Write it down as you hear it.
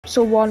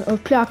So one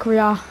of player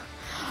career.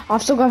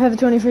 I've still got FIFA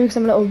 23 because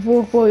I'm a little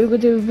broke, but you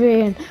could do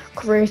being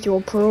create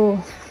your pro.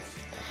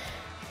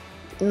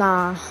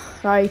 Nah,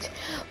 right.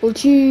 We'll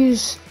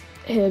choose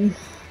him.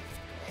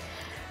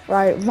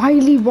 Right,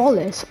 Riley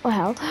Wallace. What the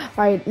hell?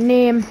 Right,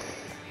 name.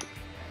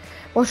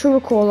 What should we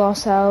call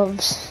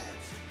ourselves?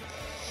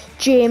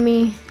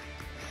 Jamie.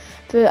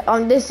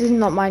 But this is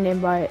not my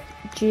name, right?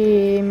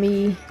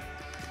 Jamie.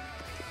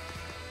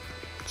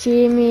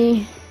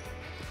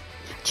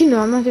 Do you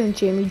know I'm not doing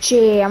Jamie?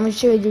 J. I'm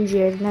just gonna do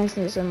J. Nice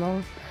and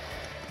simple.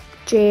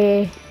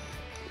 J.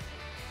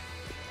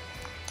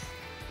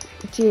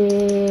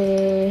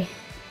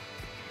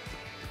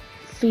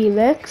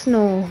 Felix.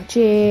 No.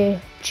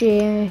 J.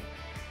 King.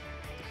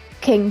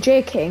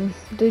 J King.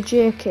 Do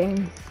J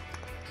King.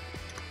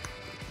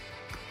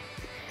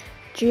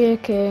 J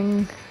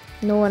King.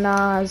 Known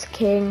as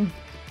King.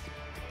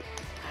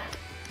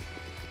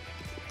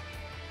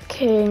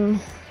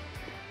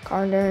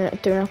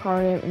 Current doing a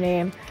current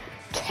name.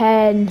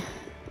 10.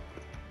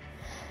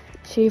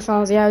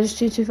 2000. Yeah, just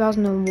do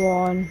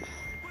 2001.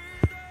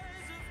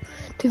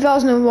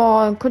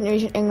 2001. Couldn't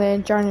reach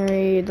England.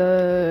 January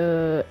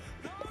the.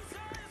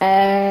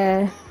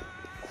 I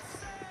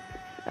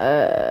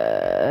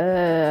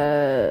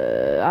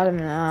don't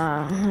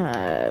know.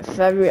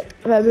 February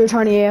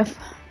 28th.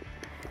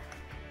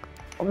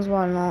 What was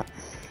one not?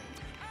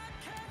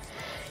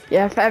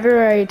 Yeah,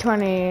 February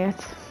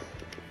 20th.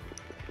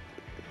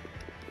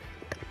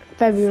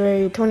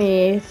 February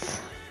 28th.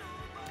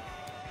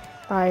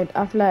 Right,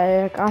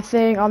 athletic. I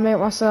think I'll make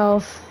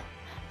myself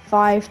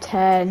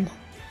 5'10",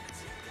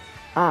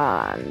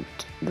 and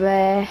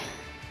there.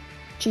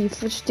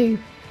 Let's do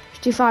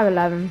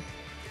 5'11".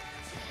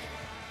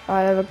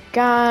 Right,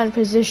 again,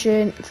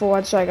 position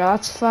forward striker.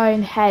 That's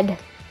fine. Head.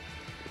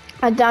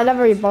 I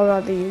never really bother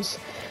with these.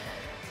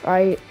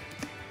 Right.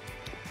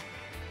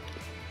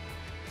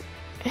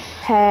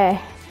 Hair.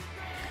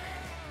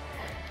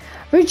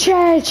 We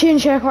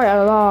change hair quite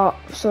a lot.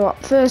 So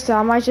first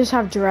I might just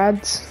have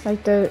dreads,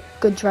 like the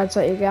good dreads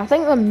that you get. I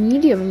think the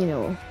medium, you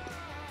know.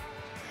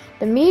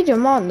 The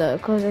medium aren't there,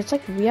 because it's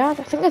like weird.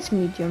 I think it's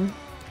medium.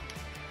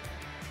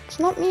 It's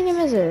not medium,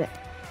 is it?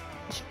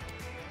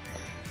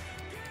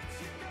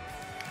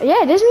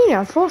 Yeah, it is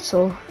medium. I thought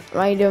so.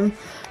 Medium.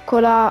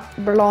 Colour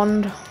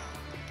blonde.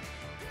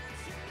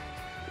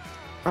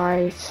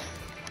 Right.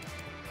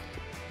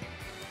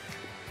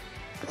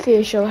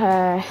 Facial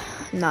hair.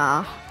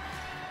 Nah.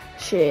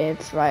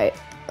 Shaved, right,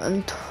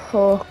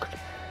 untucked,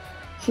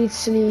 heat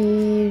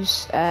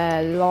sleeves,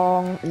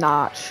 long,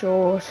 not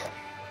short,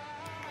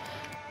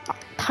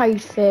 tight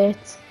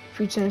fit,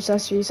 boots and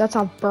accessories. That's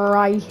a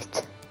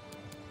bright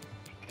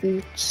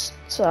boots,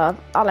 so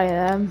I like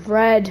them.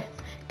 Red,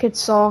 kid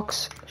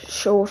socks,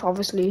 short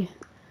obviously,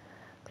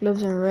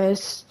 gloves and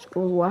wrist.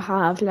 Oh, I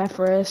have left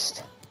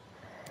wrist,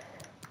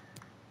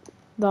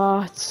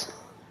 that,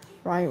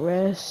 right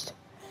wrist.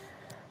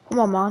 Come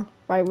on, man.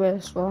 Right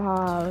wrist will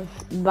have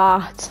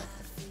that.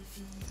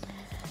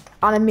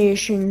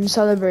 Animation,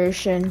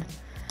 celebration,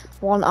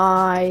 one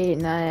eye,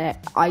 nah,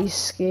 ice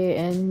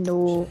skating,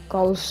 no,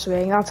 golf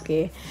swing, that's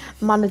gay.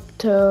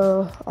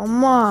 Monitor, oh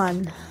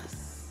man.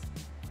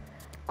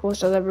 Go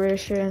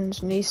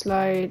celebrations, knee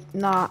slide,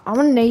 nah, I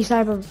want a knee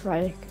slide, but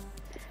like,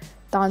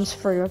 dance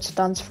free, what's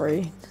dance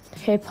free?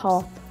 Hip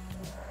hop.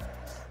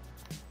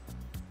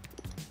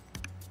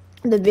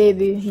 The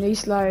baby, knee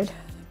slide.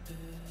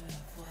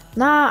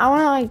 Nah, I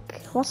wanna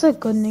like, what's a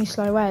good knee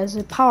slide? Where is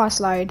it? Power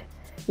slide.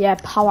 Yeah,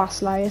 power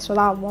slide, that's what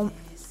I want.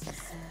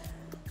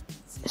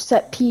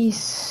 Set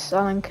piece,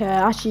 I don't care.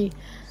 Actually,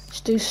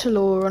 just do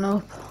slow run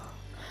up.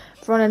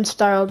 Running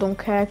style, don't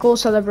care. Goal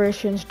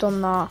celebrations, done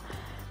that.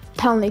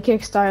 Penalty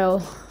kick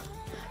style.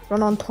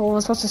 Run on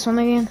toes, what's this one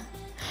again?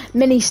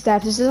 Mini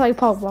steps, this is like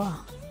Pogba.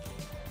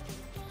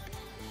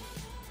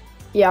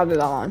 Yeah, I'll do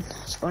that one,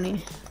 it's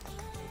funny.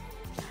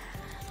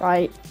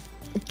 Right,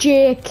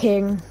 J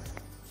King.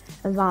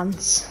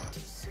 Advance.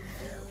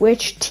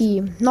 Which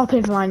team? Not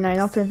playing for Man United,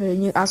 not playing for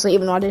Newcastle,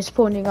 even though I did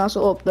support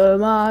Newcastle up the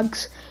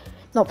mags.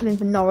 Not playing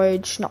for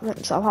Norwich, not playing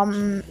for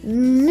Southampton.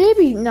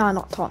 Maybe, nah,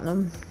 not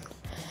Tottenham.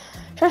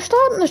 Should I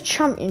start in the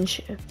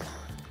Championship?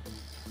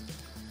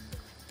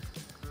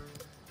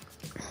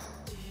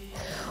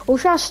 Or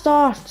should I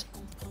start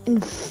in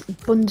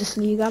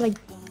Bundesliga, like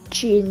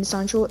Jadon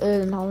Sancho,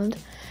 Erling Haaland?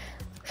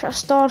 Should I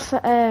start for,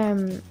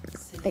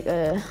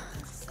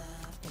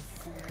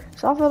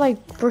 start for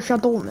like Borussia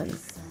Dortmund?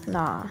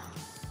 Nah.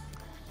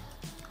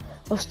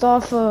 I'll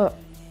start for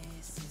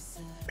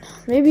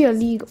maybe a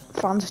League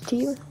France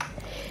team.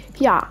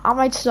 Yeah, I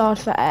might start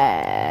for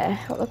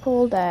what they're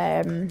called,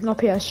 not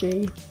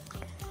PSG.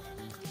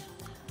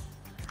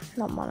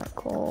 Not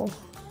Monaco.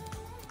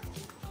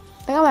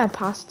 I think I might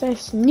pass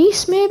this.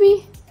 Nice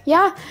maybe?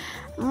 Yeah,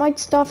 I might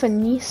start for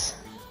Nice.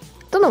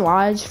 Don't know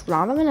why, I just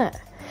random in it.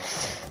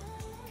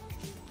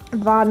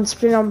 Advanced,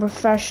 been on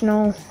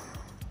professional.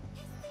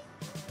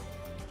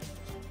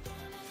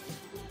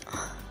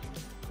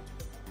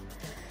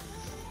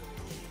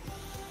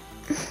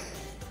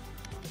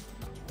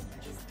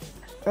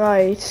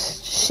 Right,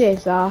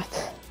 save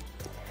that.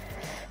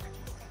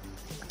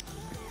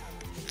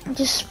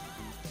 Just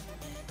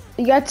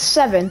you get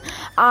 7.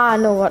 I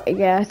know what to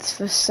get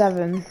for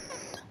 7.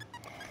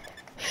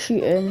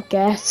 Shooting,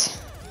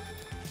 get.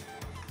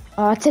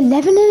 Oh, it's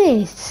 11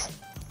 in it.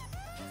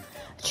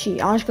 Gee,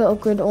 I just gotta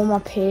upgrade all my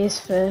pace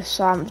first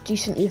so I'm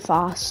decently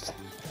fast.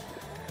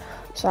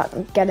 So I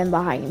can get in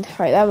behind.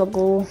 Right, there we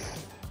go.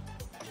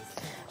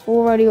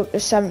 Already up to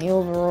 70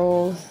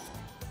 overall.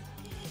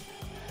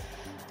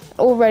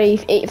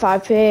 Already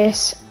 85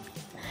 pace.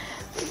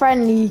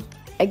 Friendly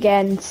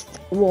against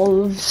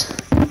Wolves.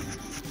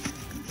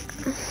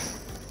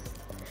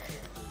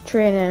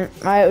 Training.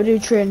 Right, we'll do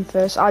training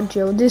first.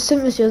 Agile. Do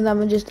simple skills, then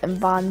we'll just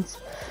advance.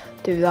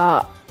 Do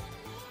that.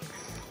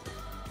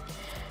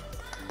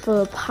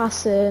 For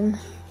passing.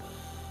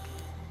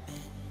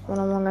 I'm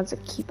going to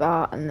keep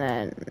that, and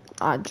then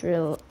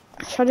agile.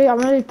 Should I do? I'm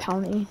gonna do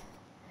penalty.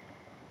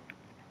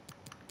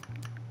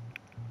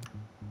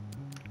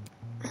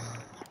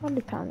 I'll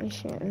do penalty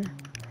shooting.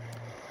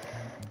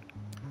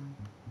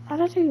 How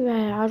do I do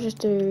that? I'll just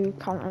do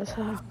counter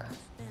attack.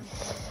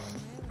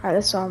 Right,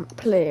 this one,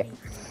 play.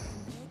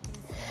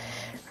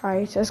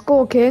 Right, let's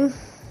go, King.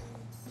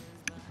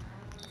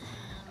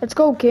 Let's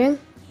go, King.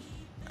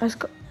 Let's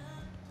go.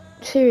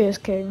 Serious,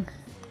 King.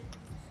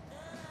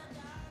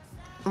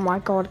 Oh my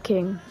God,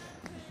 King.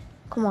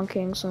 Come on,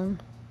 King, son.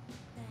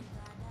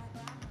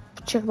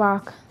 Check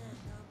back.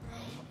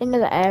 Into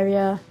the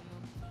area.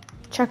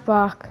 Check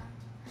back.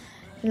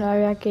 In the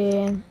area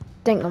again.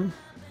 Dink them.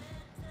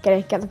 Get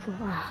it, get the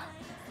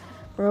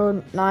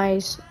road,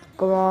 nice.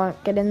 Go on,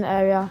 get in the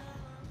area.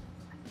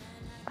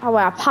 How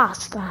I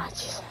passed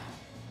that?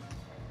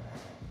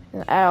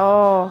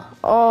 Oh,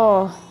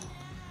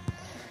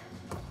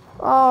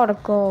 the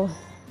goal.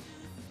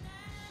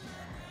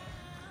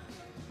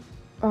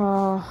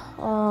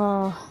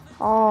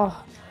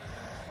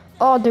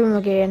 Do him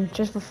again,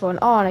 just for fun.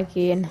 Oh, and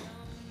again.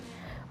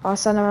 Oh,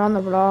 send him around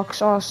the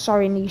blocks. Oh,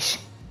 sorry, niche.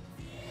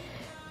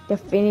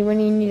 If anyone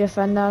need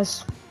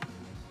defenders.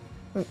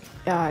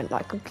 Yeah,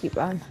 I could keep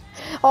on.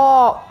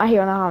 Oh, I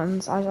hear on the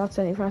hands. I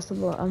accidentally pressed the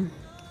button.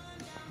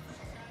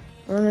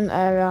 Running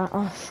area.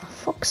 Oh, for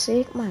fuck's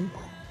sake, man.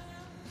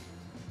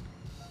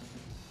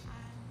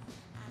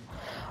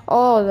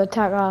 Oh, the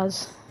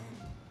attackers.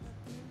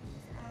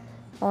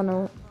 Oh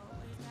no.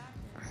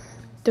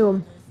 Do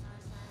him.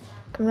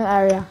 Come in the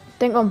area.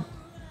 Dink him.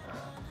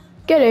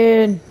 Get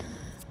in.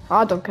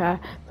 I don't care.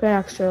 Play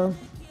extra.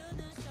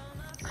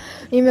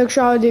 You make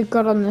sure I do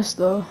good on this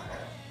though.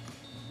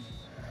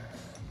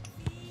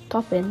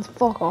 Top ins,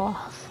 fuck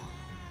off.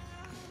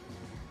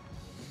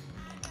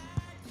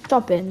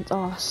 Top ins,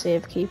 oh,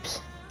 save keeps.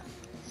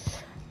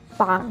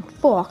 Bang,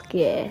 fuck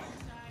yeah.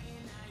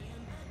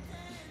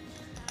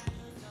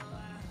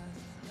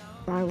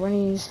 Right, when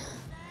he's.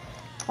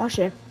 Watch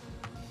it.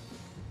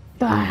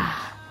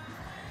 Bah.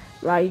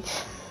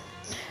 Right.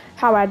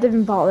 How I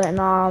didn't bottle it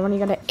now. When you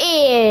got it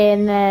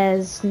in,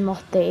 there's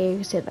not there.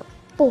 You see the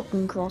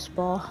fucking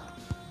crossbar.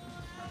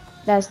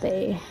 There's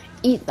the.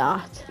 Eat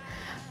that.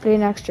 Play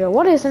an extra.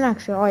 What is an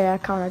extra? Oh yeah,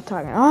 counter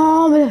attacking.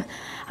 Oh, but I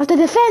have to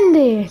defend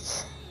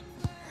it.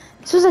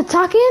 This was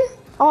attacking?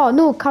 Oh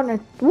no, counter.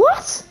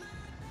 What?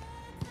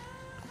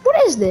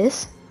 What is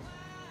this?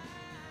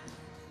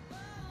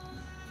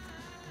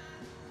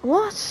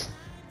 What?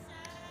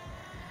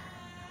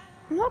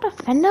 I'm not a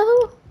defender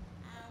though.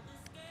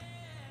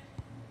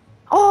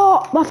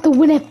 Oh, I have to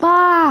win it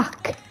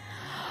back.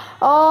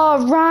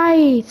 Oh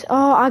right.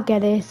 Oh, I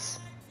get it.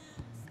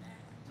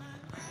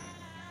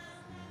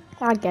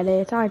 I get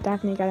it. I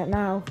definitely get it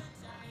now.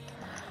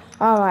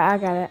 Alright, I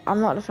get it.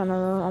 I'm not defending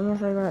though. I'm not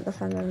very good at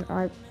defending.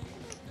 Alright.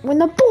 Win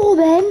the ball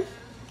then!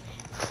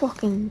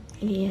 Fucking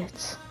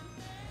idiots.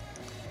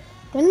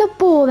 Win the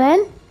ball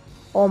then!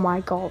 Oh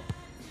my God.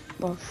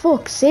 For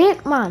fuck's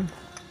sake, man.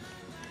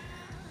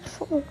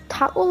 Fucking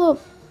tackle the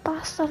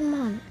bastard,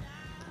 man.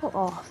 Fuck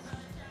off.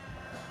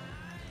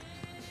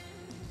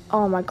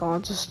 Oh my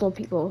God, just slow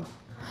people.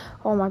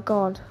 Oh my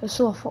God, it's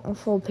still a fucking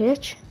full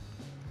pitch.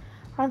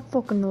 I don't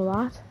fucking know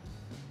that.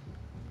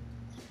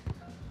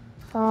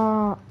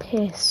 Oh,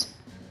 piss.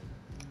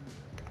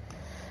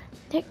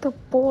 Take the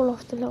ball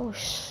off the little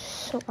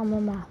sucker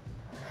mama.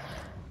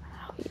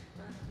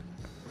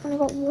 I've only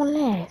got one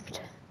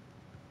left.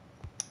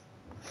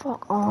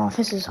 Fuck off,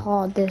 this is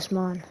hard, this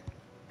man.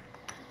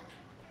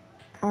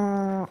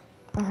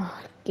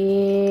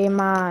 Okay,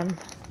 man.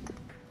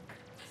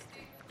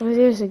 We'll do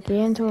this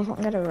again until we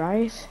fucking get it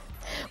right.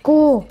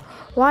 Go!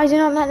 Why is he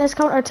not letting us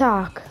counter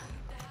attack?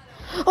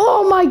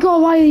 Oh my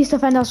God, why are these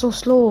defenders so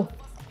slow?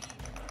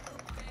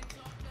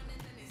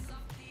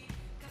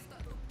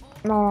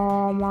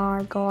 Oh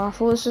my God, I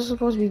thought this was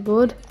supposed to be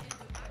good.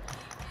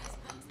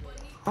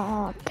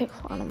 Oh, pick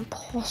for an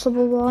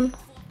impossible one.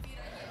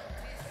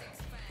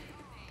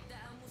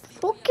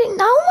 Fucking,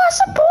 how am I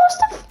supposed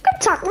to fucking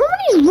attack him when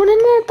he's running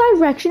in a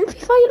direction?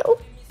 FIFA, you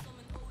little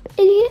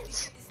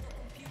idiots.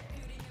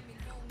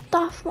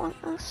 Daft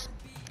wankers.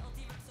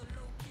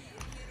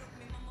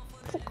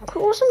 Fucking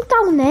close him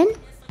down then.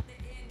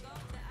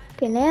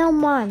 Fucking hell,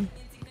 man.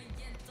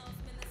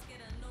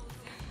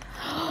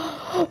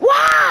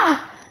 Wow!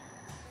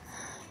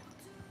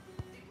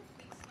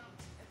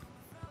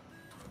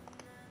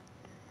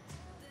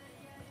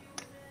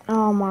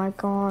 my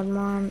god,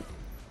 man.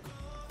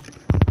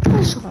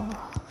 Piss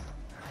off.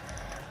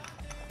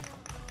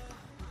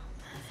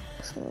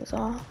 This is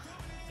off.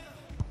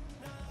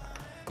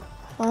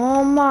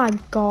 Oh my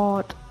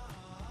god.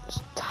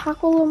 Just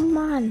tackle him,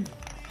 man.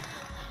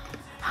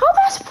 How am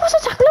I supposed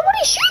to tackle him when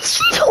he shoots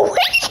straight away?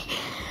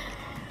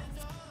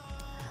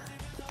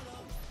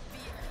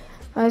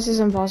 This is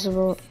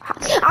impossible.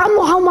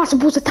 How am I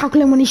supposed to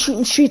tackle him when he's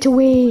shooting straight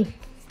away?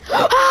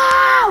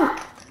 Ow!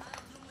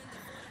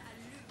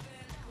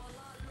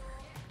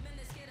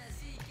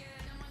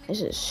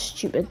 This is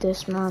stupid,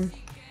 this man.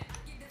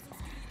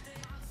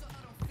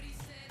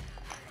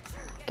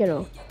 Get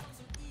up.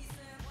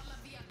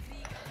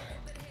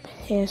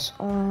 Piss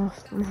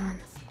off, man.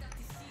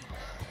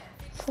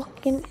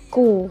 Fucking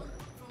go.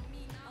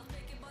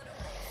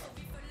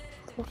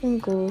 Fucking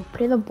go.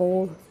 Play the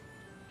ball.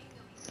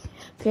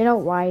 Play it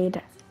out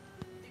wide.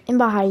 In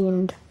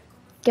behind.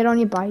 Get on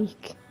your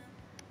bike.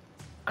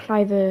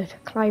 Clive it,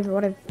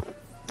 whatever.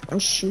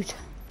 And shoot.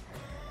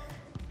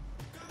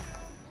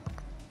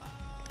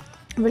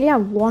 I really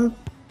have one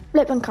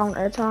flipping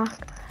counter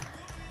attack.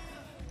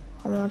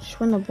 Come on, just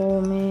win the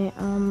ball, mate.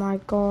 Oh my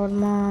god,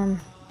 man.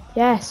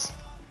 Yes.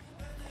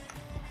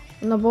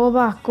 Win the ball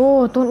back.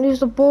 Go. Don't lose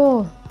the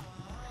ball.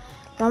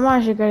 If I'm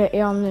actually good at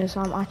on this,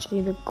 I'm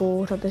actually the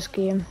GOAT at this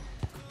game.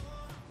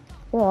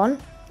 Go on.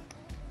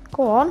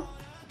 Go on.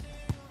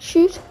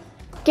 Shoot.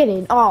 Get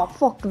in. Oh,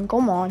 fucking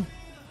come on.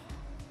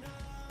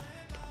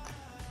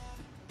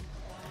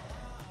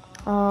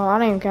 Oh, I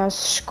don't even care.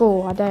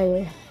 Score, I dare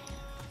you.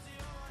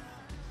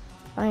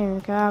 I don't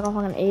even care. I got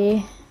fucking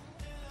A.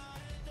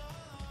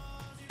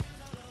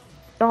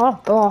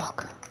 Oh,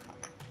 block.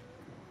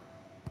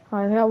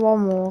 Alright, we got one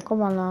more.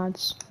 Come on,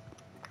 lads.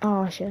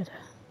 Oh, shit.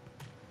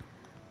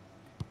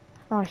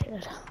 Oh,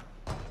 shit.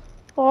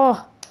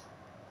 Oh.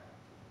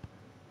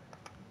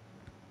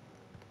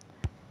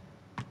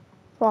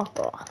 Fuck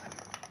off.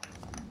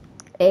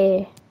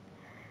 A.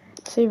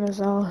 Save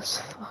results.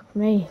 Fuck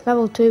me.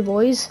 Level 2,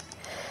 boys.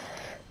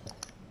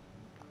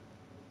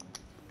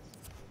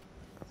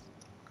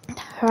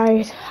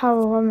 Right,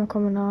 how am I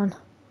coming on?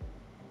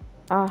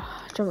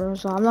 Ah, jump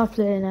result. I'm not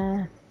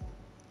playing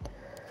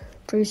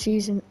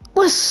pre-season.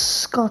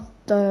 What's got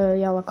the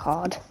yellow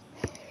card?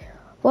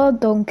 Well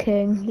done,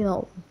 King. You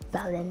know,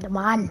 belling the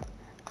man.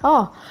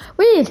 Oh,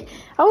 weird.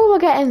 How am I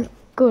getting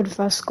good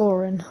for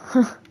scoring?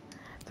 But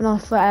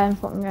not for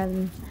fucking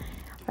getting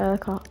yellow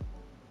card.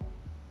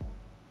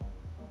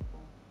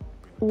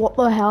 What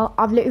the hell?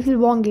 I've literally played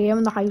one game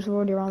and the hype's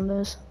already around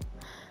this.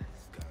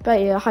 But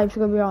yeah, the hype's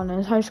gonna be on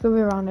this. Hype's gonna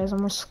be around this. I'm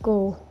gonna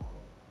score.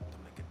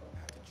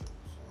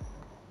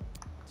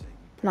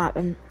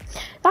 Nothing.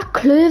 That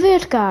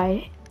Clevered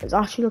guy is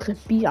actually looks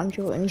like beat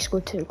Andrew and he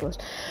scored 2 goals.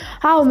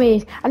 How,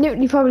 mate? I knew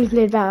he probably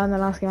played better than the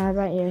last game. I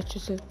bet you it's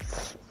just a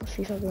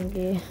FIFA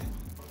game.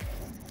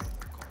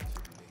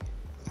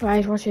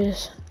 Right, watch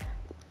this.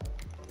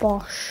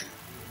 Bosh.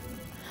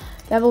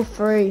 Level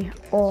 3.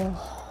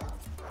 Oh.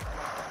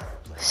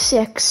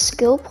 6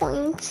 skill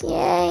points.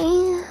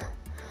 Yay.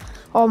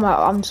 Oh my,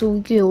 I'm so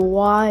good.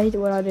 Why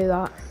would I do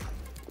that?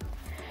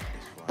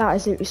 That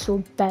is literally so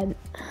bent.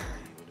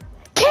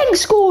 King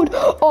scored!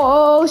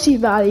 Oh, see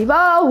Valley.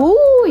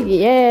 Oh,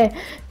 yeah.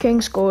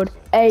 King scored.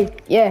 Hey,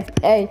 yeah,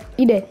 hey.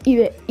 Eat it, eat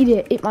it, eat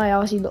it. Eat my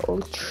ass, you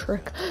little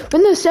trick.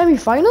 Win the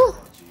semi-final?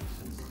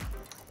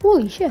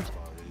 Holy shit.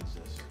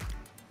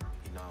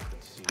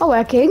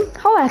 Hello, King.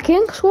 Hello,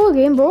 King. Score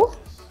again, bro.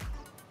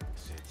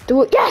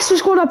 Do it. Yes, we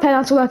scored our pen.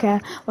 That's all I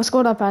care. I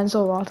scored our pen.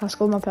 So what? I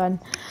scored my pen.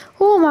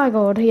 Oh my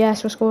god.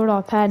 Yes, we scored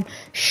our pen.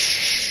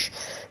 Shh.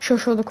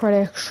 Show the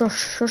critics.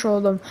 Show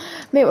them.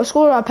 Mate, we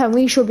scored our pen.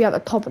 We should be at the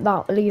top of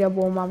that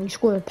leaderboard, man. We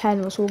scored a pen.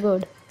 It was so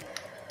good.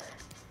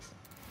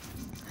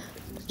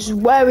 This is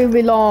where we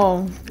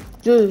belong.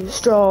 Just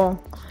strong.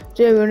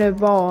 Doing it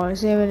ball.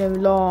 Saving it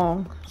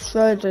long.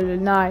 Straight to the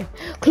night.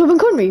 Club and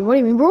country. What do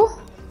you mean, bro?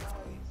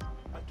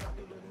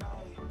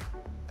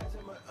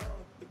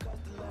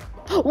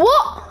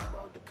 What?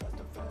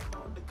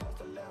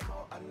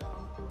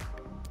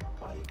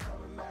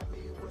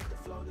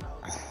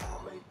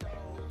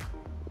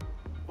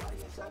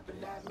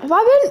 Have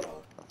I been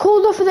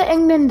called off for the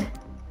England?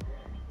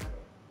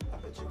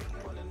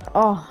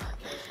 Oh,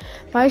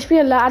 there used to be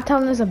a letter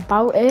telling us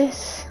about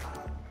it.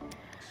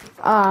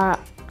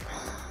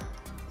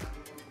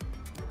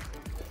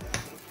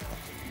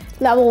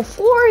 Level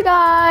 4,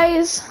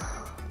 guys.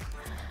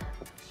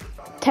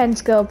 10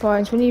 skill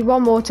points. We need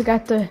one more to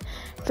get the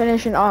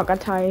finishing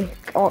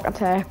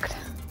architect.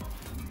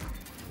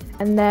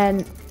 And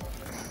then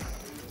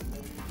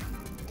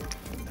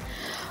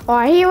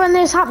I hate when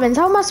this happens.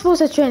 How am I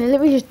supposed to train? It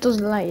literally just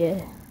doesn't like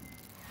it.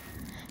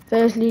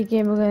 First league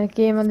game, we're gonna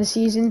game on the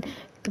season.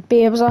 The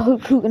babes are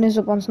hooking us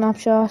up on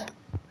Snapchat.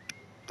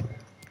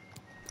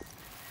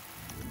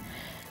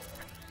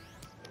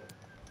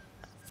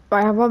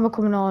 Right, I have one more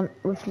coming on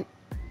with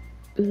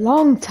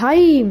long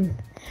time.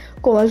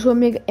 Go on, let's go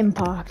make an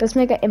impact. Let's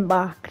make an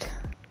impact.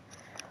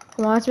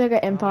 Come on, let's make an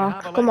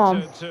impact. Come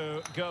on.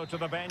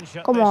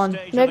 Come on,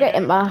 make an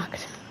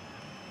impact.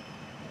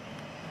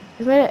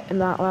 He's made it in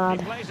that, lad.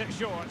 He plays it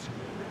short.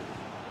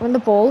 Win the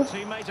ball.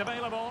 Teammate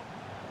available.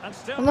 And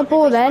still Win the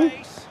ball then.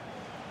 space.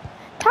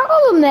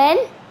 Tackle him then.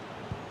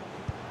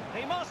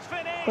 He must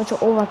finish. Go to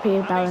overpay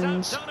And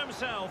balance. he's outdone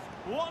himself.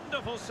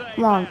 Wonderful save.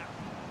 Come on. There.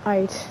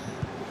 Right.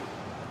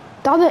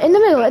 Down in the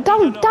middle.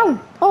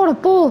 Down. Oh, the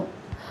ball.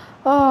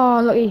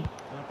 Oh, lucky.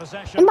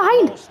 In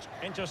behind.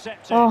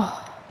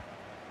 Oh.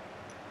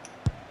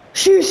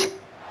 Shoot.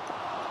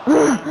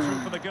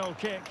 For the goal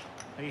kick.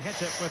 He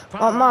hit it with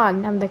power. Oh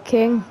man, I'm the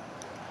king.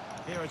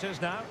 Here it is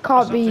now.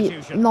 Can't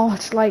be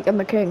not like I'm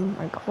the king.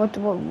 Like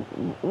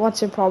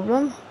what's your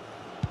problem?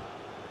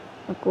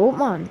 Like, go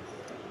man.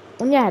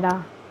 On your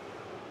header.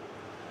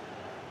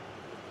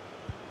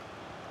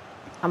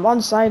 I'm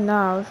on side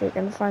now if you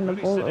can find the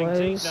ball to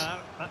lose.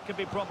 That could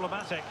be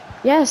problematic.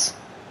 Yes.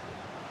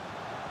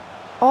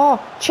 Oh,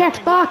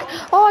 checked back.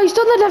 Oh, he's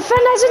done the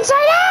defenders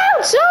inside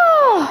out.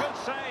 Oh. Good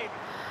save.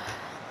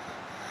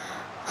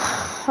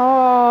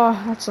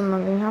 Oh, that's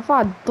unlucky. I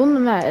thought I'd done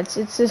them there. It's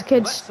this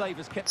kid's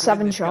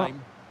 7 shot.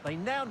 They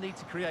now need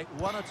to create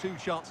 1 or 2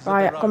 chances.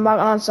 Right, come back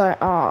on side.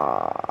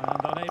 Oh.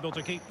 And unable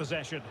to keep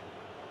possession.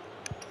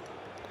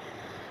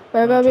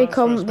 We're going to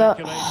become the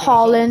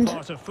Holland.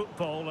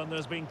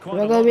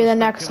 We're going to be the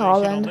next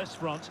Holland.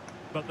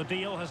 But the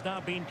deal has now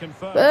been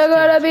confirmed. We're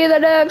going to be the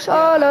next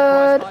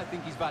Holland. I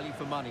think he's value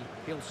for money.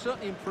 He'll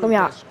certainly improve Come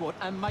here. their squad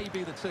and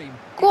maybe the team.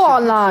 Go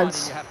on,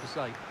 lads. You have to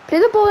say. Play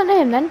the ball into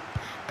him then.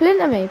 Play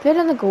into me. Play it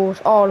in the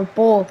goals. Oh, the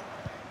ball.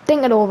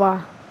 Think it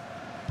over.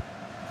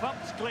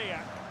 Thumped clear.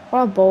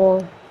 What a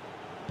ball.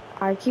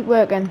 I keep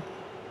working.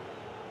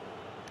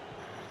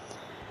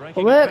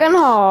 We're working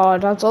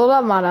hard. That's all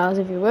that matters.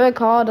 If you work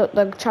hard,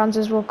 the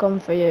chances will come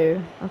for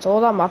you. That's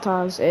all that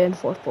matters in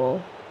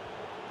football.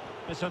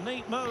 It's a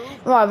neat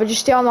move. Right, we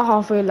just stay on the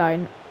halfway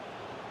line.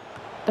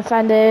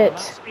 Defend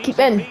it. Keep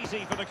in.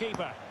 Easy for the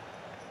keeper.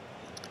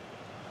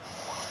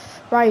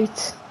 Right.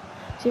 See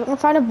if we can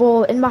find a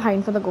ball in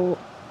behind for the goal.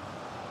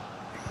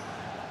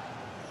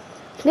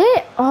 Play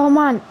it. Oh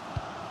man.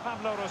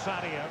 Pablo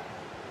Rosario.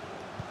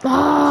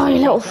 Oh, you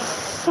little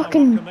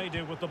fucking. What can they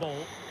do with the ball?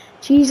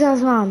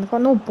 Jesus man, I've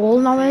got no ball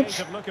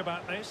knowledge. Look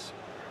about this.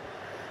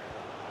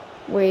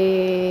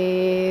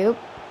 Wait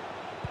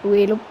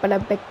up at a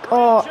big.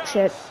 Oh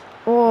shit.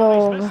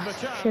 Oh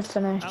shit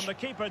finish. And the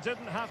keeper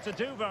didn't have to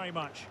do very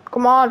much.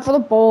 Come on for the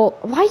ball.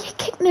 Why are you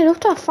kicking it up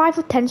to a 5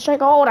 or 10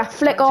 strike? Oh, that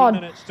flick on.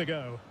 Minutes to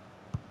go.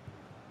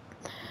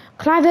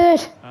 Clive.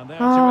 And there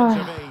to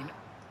intervene.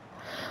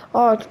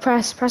 Oh,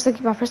 press the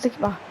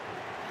keeper.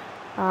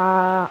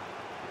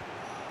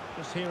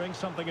 Just hearing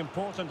something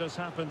important has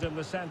happened in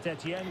the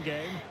Saint-Etienne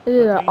game. This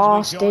is an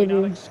arse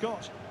debut. It's a goal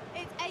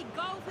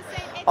for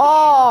Saint-Etienne.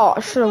 Oh, I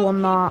should have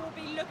won that.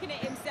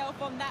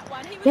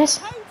 Yes.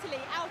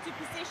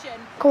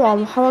 Come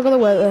on, how am I gonna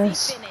work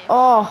this?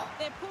 Oh.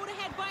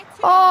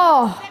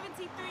 Oh.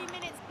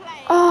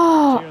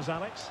 Oh. Cheers,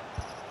 Alex.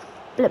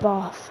 Flip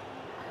off.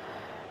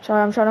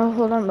 Sorry, I'm trying to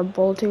hold on to the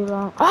ball too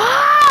long.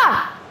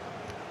 Ah!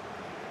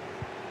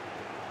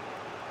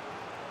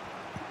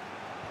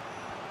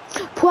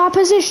 Poor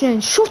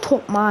positioning. Shut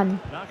up, man.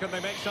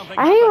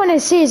 I hate when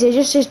it says it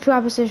just says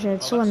poor position.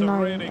 It's so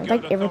annoying. It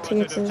like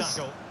irritates us.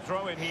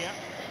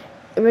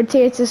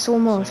 Irritates us so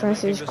much when it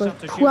says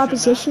poor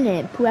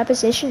positioning. Poor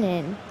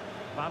positioning.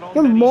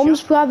 Your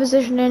mum's poor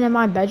positioning in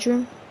my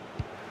bedroom.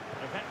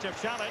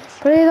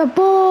 Play the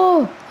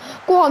ball.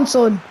 Go on,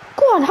 son.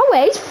 Go on. How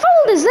is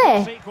fouled is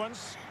there?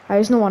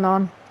 There's no one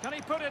on.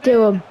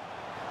 Do him.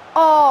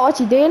 Oh, what's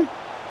he doing?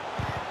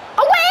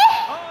 Away!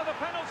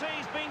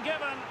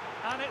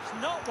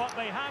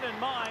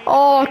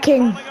 Oh,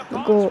 King.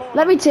 Go.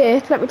 Let me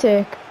take.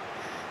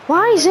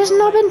 Why has this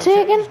not been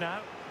taken?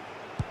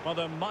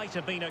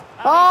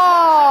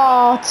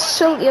 Oh,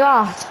 silky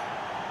that.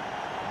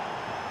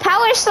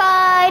 Power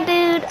slide,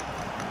 dude.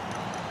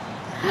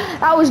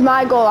 That was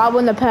my goal. I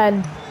won the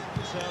pen.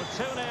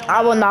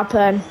 I won that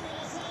pen.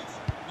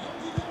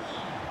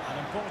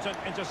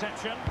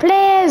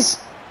 Please.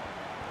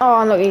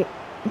 Oh, unlucky.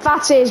 If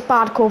that says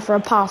bad call for a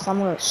pass, I'm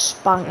going to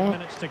spank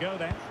it.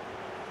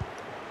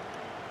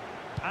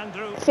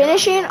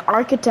 Finishing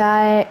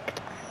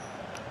architect.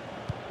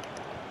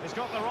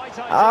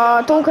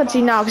 Don't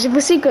concede now, because if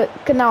we see good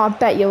now, I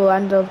bet you will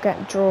end up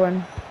getting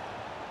drawn.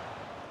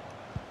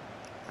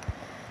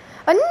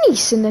 A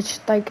niece in the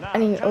like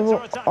any.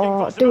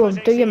 Oh,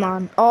 do you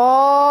man?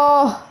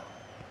 Oh,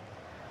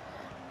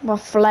 what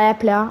flair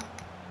player.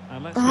 I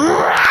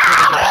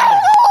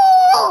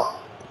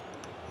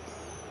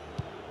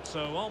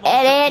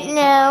don't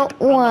know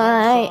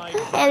why.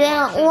 I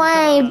don't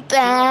way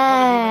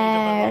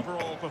back.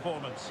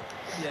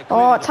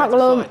 Oh,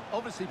 tackle him.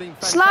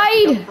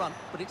 Slide.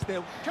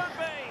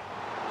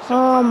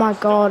 Oh my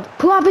god.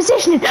 Poor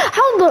positioning.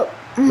 How the?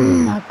 Oh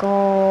my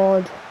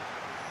god.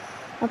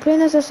 I'm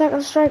playing as a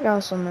second striker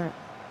or something.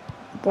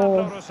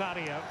 Ball.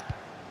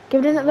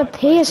 Give it in at the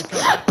pace.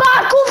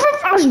 Back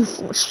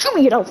over. Show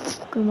me, you don't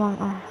fucking want.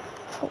 Oh,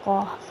 fuck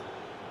off.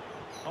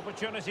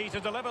 Opportunity to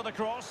deliver the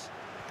cross.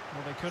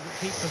 Well, they couldn't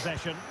keep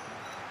possession.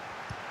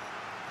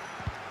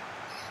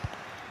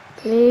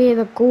 Play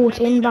the goat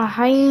in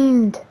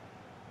behind.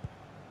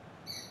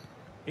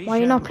 Why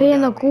are you not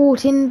playing the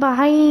goat in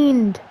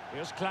behind?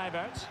 Here's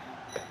Kluivert.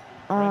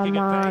 Oh Breaking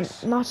at man,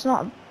 pace. that's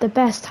not the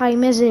best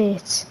time, is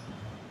it?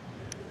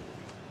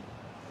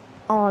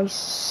 Oh, he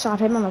sat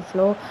him on the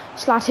floor.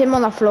 Slat him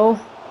on the floor.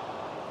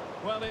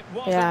 Well, it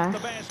wasn't Yeah. the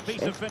best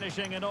piece of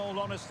finishing, in all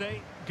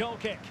honesty. Goal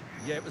kick.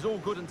 Yeah, it was all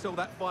good until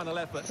that final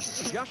effort.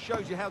 Just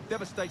shows you how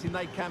devastating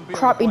they can be.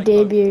 Crappy on the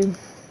break, though. debut.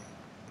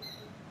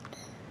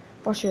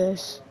 Watch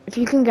this. If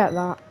you can get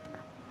that.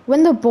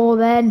 Win the ball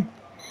then.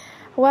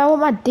 Where will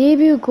my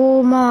debut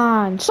go,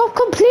 man? Stop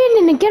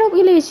complaining and get up,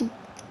 you lazy.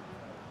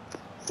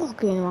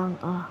 Fucking man.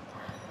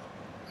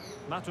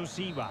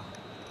 Matusiwa.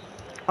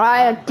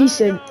 Alright,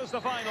 decent.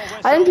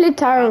 I didn't play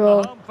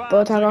terrible,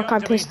 but I got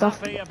kind of pissed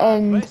off.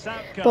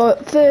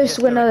 But first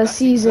win of the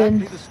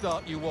season. Exactly the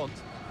start you want.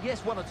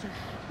 Yes, 1 or 2.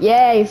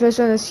 Yay, first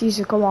win of the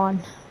season, come on.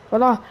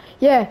 Well,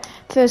 yeah,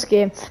 first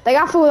game. Like,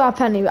 I thought that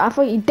penny, I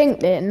thought he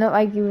dinked it, and not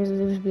like it was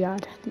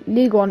weird.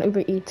 League 1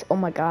 Uber Eats, oh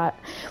my god.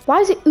 Why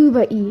is it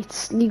Uber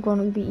Eats? League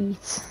 1 Uber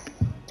Eats.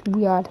 It's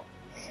weird.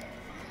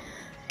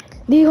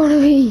 League 1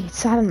 Uber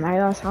Eats, I don't like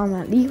that sound,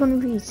 man. League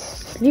 1 Uber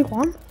Eats. League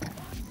 1?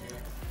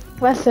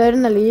 We're third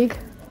in the league.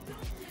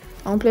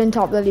 I'm playing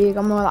top of the league,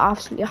 I'm gonna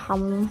absolutely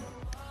hammer them.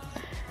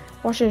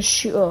 Watch this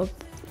shoot up.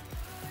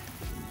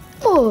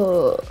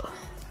 Oh.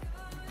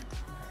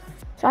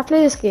 Should I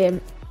play this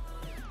game?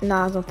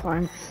 Nah, there's no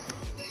point.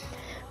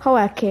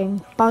 Correct,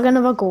 King. Bag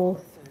another goal.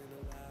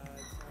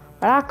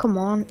 When did I come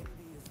on?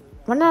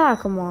 When did I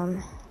come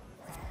on?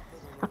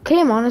 I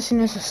came on as soon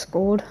as I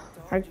scored.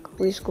 Like,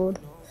 we scored.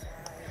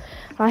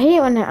 I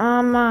hate when it,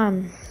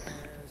 man.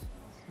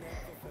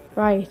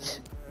 Right.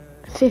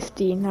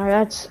 15. Now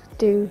let's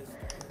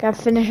get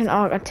finishing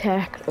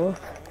architect up.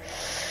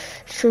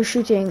 Sure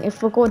shooting.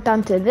 If we go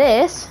down to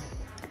this,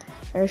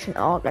 finishing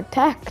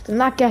architect,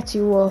 and that gets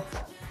you up.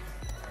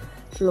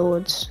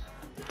 Loads.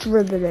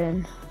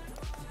 Dribbling.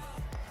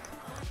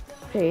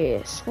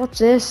 Pace. What's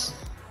this?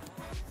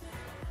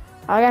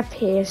 I'll get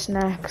pace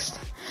next.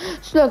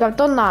 So look, I've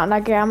done that, and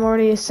like, I'm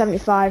already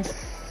 75.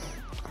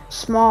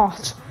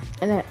 Smart,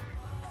 innit?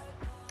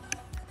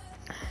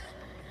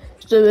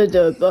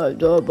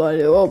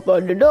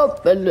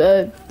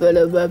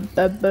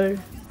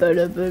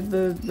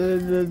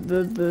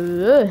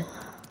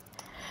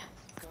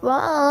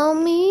 Follow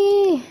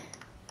me.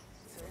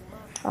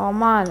 Oh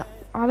man,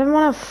 I don't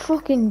want to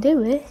fucking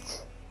do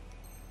it.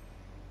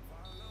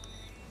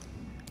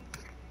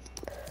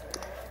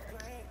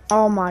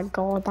 Oh my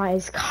god, that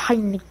is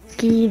kind of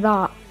gay,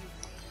 that.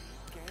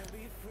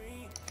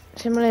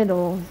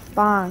 Simulator,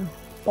 bang,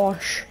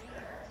 bosh.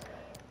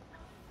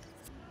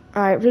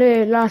 Alright,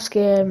 play last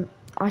game.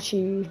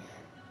 Actually,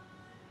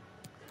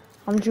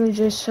 I'm doing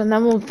this and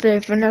then we'll play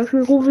for next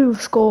week. We'll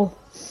score.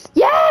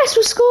 Yes,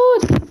 we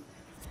scored!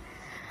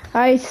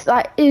 Alright,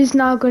 that is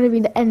now going to be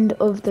the end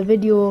of the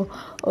video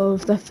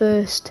of the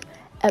first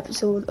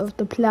episode of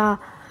the Player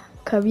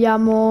Career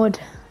Mode.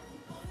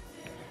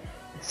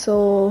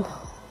 So,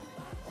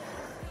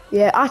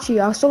 yeah, actually,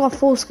 I still got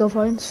 4 skill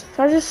points.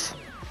 So I just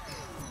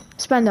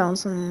spend it on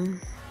some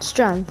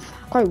strength.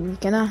 Quite weak,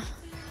 innit?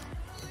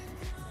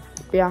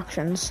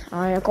 Reactions.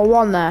 Alright, I got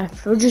 1 there.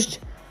 We'll just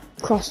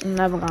cross them,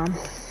 never gone.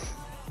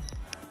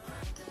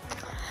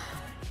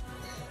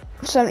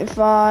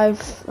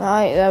 75.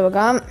 Right, there we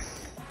go.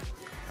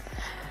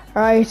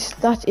 Right,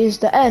 that is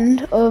the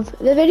end of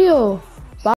the video.